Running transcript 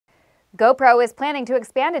GoPro is planning to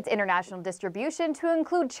expand its international distribution to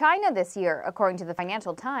include China this year, according to the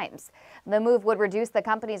Financial Times. The move would reduce the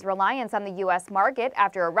company's reliance on the U.S. market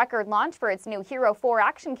after a record launch for its new Hero 4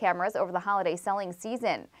 action cameras over the holiday selling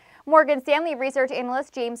season. Morgan Stanley research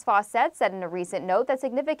analyst James Faucette said in a recent note that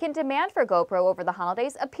significant demand for GoPro over the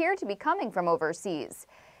holidays appeared to be coming from overseas.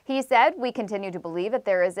 He said, "We continue to believe that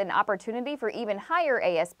there is an opportunity for even higher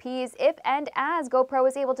ASPs if and as GoPro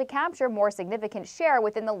is able to capture more significant share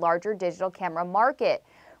within the larger digital camera market."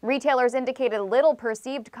 Retailers indicated little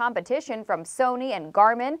perceived competition from Sony and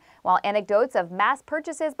Garmin, while anecdotes of mass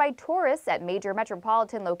purchases by tourists at major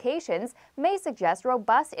metropolitan locations may suggest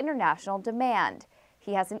robust international demand.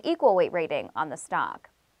 He has an equal weight rating on the stock.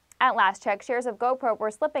 At last check, shares of GoPro were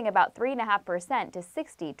slipping about 3.5% to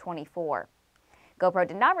 60.24. GoPro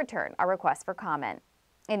did not return our request for comment.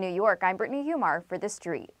 In New York, I'm Brittany Humar for The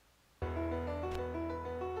Street.